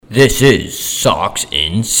This is Sox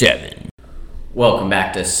in 7. Welcome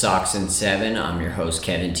back to Sox in 7. I'm your host,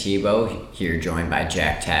 Kevin Tebow, here joined by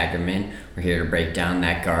Jack Tagerman. We're here to break down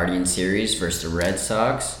that Guardian series versus the Red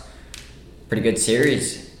Sox. Pretty good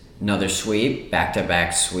series. Another sweep,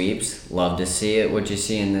 back-to-back sweeps. Love to see it. What'd you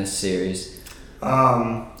see in this series?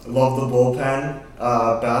 Love the bullpen.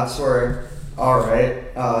 Bats were alright.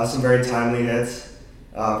 Some very timely hits.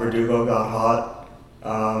 Verdugo got hot.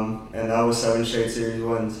 And that was 7 straight series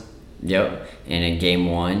wins. Yep. And in game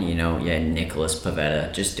 1, you had Nicholas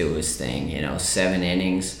Pivetta just do his thing. 7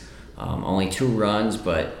 innings, only 2 runs,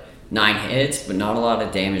 but 9 hits, but not a lot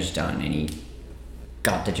of damage done. And he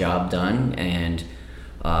got the job done. And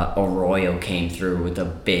Arroyo came through with a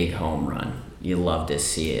big home run. You love to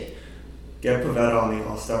see it. Get Pivetta on the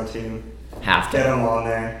All-Star team. Have to. Get him on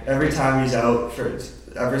there. Every time he's out,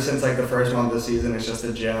 ever since the first month of the season, it's just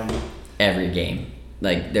a gem. Every game.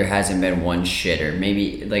 There hasn't been one shitter.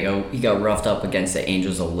 Maybe, he got roughed up against the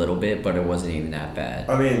Angels a little bit, but it wasn't even that bad.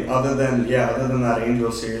 I mean, other than that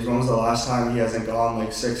Angels series, when was the last time he hasn't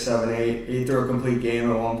gone 6, 7, 8? He threw a complete game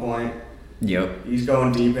at one point. Yep. He's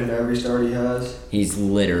going deep into every start he has. He's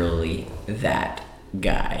literally that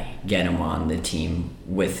guy. Get him on the team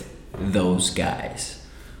with those guys.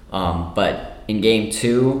 But in game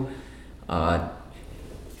 2,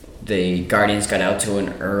 the Guardians got out to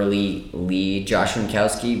an early lead. Josh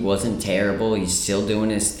Winkowski wasn't terrible. He's still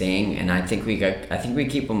doing his thing, and I think we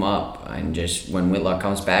keep him up. And just when Whitlock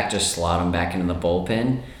comes back, just slot him back into the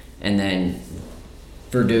bullpen, and then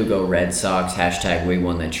Verdugo, Red Sox # we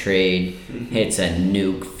won the trade, hits a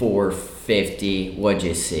nuke 450. What'd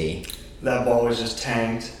you see? That ball was just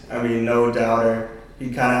tanked. I mean, no doubter.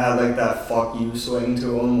 He kind of had that fuck you swing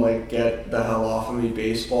to him, get the hell off of me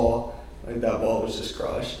baseball. That ball was just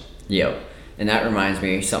crushed. Yep. And that reminds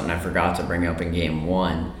me of something I forgot to bring up in game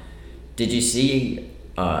 1. Did you see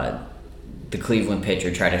the Cleveland pitcher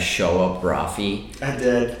try to show up Rafi? I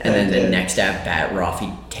did. And then the next at bat,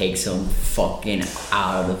 Rafi takes him fucking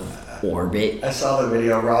out of orbit. I saw the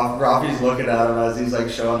video. Rafi's looking at him as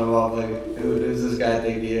he's showing him up. Who does this guy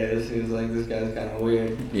think he is? He was this guy's kind of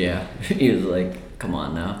weird. Yeah. He was come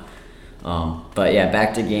on now. But yeah,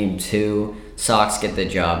 back to game 2. Sox get the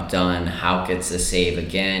job done. Houck gets the save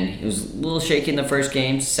again. He was a little shaky in the first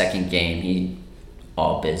game. Second game, he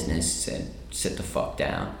all business, said sit the fuck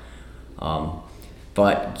down.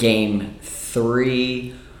 But game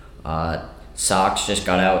 3, Sox just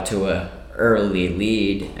got out to a early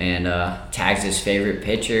lead, and Tags' favorite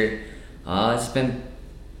pitcher has been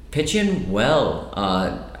pitching well.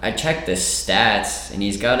 I checked the stats, and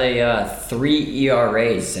he's got a 3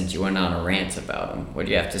 ERAs since you went on a rant about him. What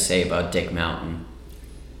do you have to say about Dick Mountain?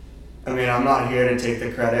 I mean, I'm not here to take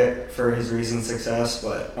the credit for his recent success,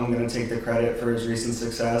 but I'm going to take the credit for his recent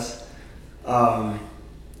success. I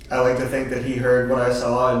like to think that he heard what I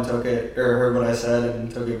saw and heard what I said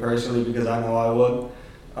and took it personally because I know I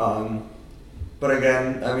would. But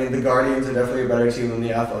again, I mean, the Guardians are definitely a better team than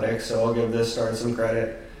the Athletics, so I'll give this start some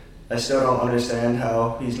credit. I still don't understand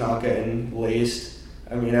how he's not getting laced.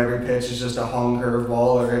 I mean, every pitch is just a hung curveball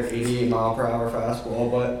or an 88-mile-per-hour fastball,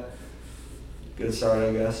 but good start,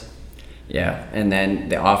 I guess. Yeah, and then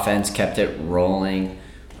the offense kept it rolling,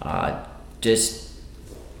 just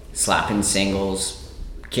slapping singles,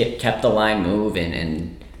 kept the line moving,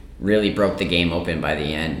 and really broke the game open by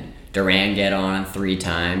the end. Duran get on 3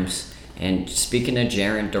 times, and speaking of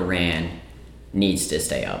Jaron, Duran needs to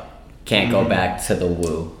stay up. Can't go back to the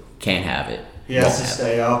woo. Can't have it. He has to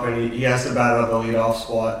stay up, and he has to bat out the leadoff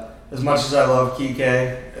spot. As much as I love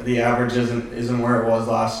Kike, the average isn't where it was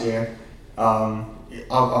last year.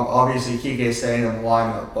 Obviously, Kike's staying in the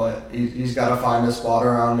lineup, but he's got to find a spot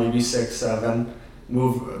around maybe 6, 7.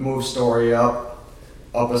 Move Story up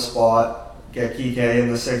a spot. Get Kike in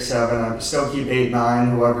the 6, 7. I still keep 8,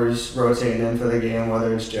 9. Whoever's rotating in for the game,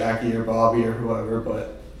 whether it's Jackie or Bobby or whoever,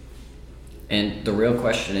 but. And the real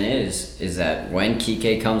question is that when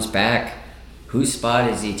Kike comes back, whose spot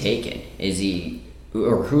is he taking?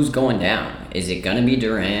 Or who's going down? Is it going to be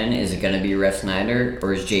Duran? Is it going to be Ref Snyder?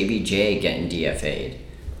 Or is JBJ getting DFA'd?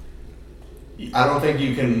 I don't think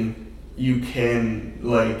you can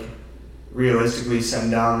realistically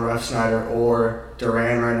send down Ref Snyder or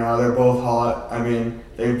Duran right now. They're both hot. I mean,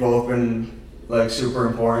 they've both been super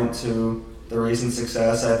important to the recent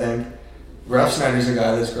success, I think. Ref Snyder's a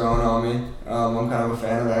guy that's growing on me. I'm kind of a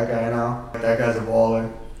fan of that guy now. That guy's a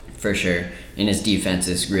baller. For sure. And his defense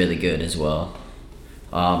is really good as well.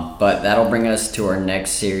 But that'll bring us to our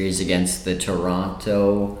next series against the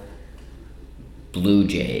Toronto Blue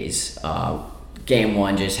Jays. Game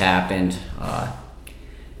 1 just happened.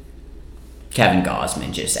 Kevin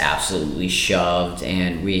Gosman just absolutely shoved,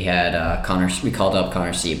 and we had we called up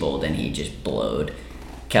Connor Siebold, and he just blowed.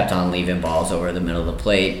 Kept on leaving balls over the middle of the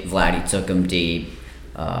plate. Vladdy took him deep.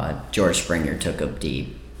 George Springer took him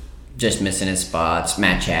deep. Just missing his spots.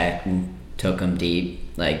 Matt Chapman took him deep.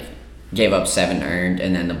 Like, gave up 7 earned,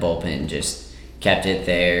 and then the bullpen just kept it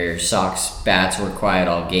there. Sox bats were quiet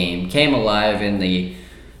all game. Came alive in the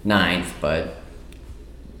 9th, but a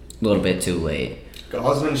little bit too late.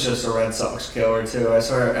 Gosman's just a Red Sox killer too. I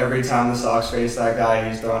swear every time the Sox face that guy,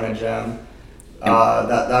 he's throwing a gem.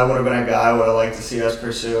 That would have been a guy I would have liked to see us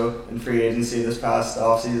pursue in free agency this past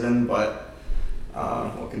offseason, but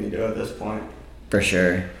what can you do at this point? For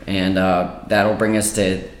sure. And that'll bring us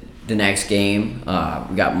to the next game.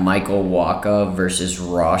 We got Michael Wacha versus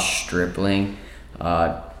Ross Stripling.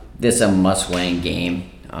 This is a must-win game.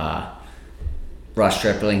 Ross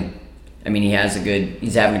Stripling, I mean,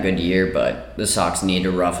 he's having a good year, but the Sox need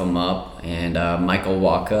to rough him up. And Michael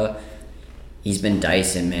Wacha, he's been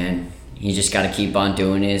dicing, man. He just got to keep on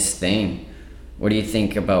doing his thing. What do you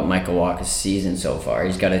think about Michael Wacha's season so far?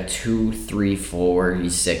 He's got a 2.34.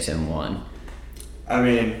 He's 6-1. I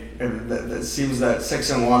mean, it seems that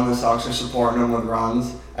 6-1, the Sox are supporting him with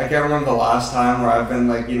runs. I can't remember the last time where I've been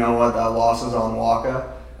like, you know what, that loss is on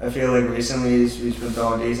Wacha. I feel like recently he's been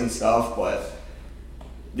throwing decent stuff, but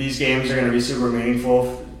these games are going to be super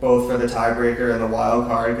meaningful, both for the tiebreaker and the wild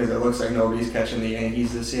card, because it looks like nobody's catching the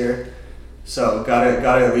Yankees this year. So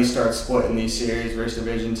gotta at least start splitting these series versus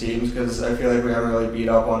division teams, because I feel like we haven't really beat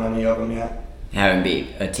up on any of them yet. Haven't beat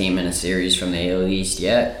a team in a series from the AL East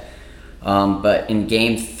yet. But in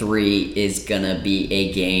Game 3 is gonna be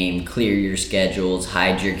a game. Clear your schedules,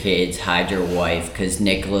 hide your kids, hide your wife, because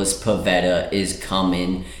Nicholas Pivetta is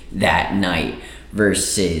coming that night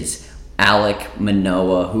versus Alek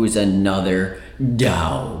Manoah, who's another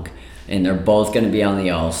dog. And they're both going to be on the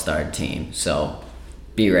All-Star team. So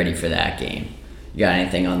be ready for that game. You got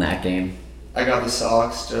anything on that game? I got the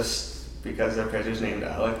Sox just because their pitcher's named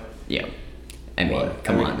Alec. Yeah. I mean,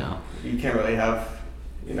 come on now. You can't really have,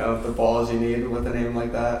 the balls you need with a name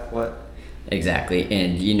like that. What? Exactly.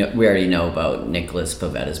 And, we already know about Nicholas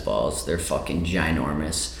Pivetta's balls. They're fucking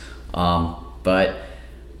ginormous. But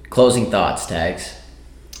closing thoughts, Tags.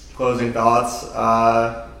 Closing thoughts.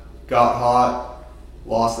 Got hot,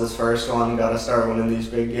 lost this first one, got to start winning these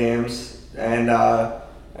big games. And,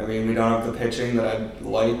 we don't have the pitching that I'd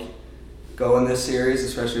like going this series,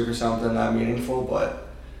 especially for something that meaningful, but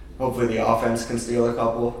hopefully the offense can steal a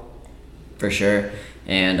couple. For sure.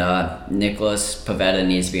 And Nicholas Pivetta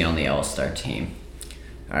needs to be on the All-Star team.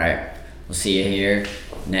 All right. We'll see you here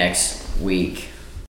next week.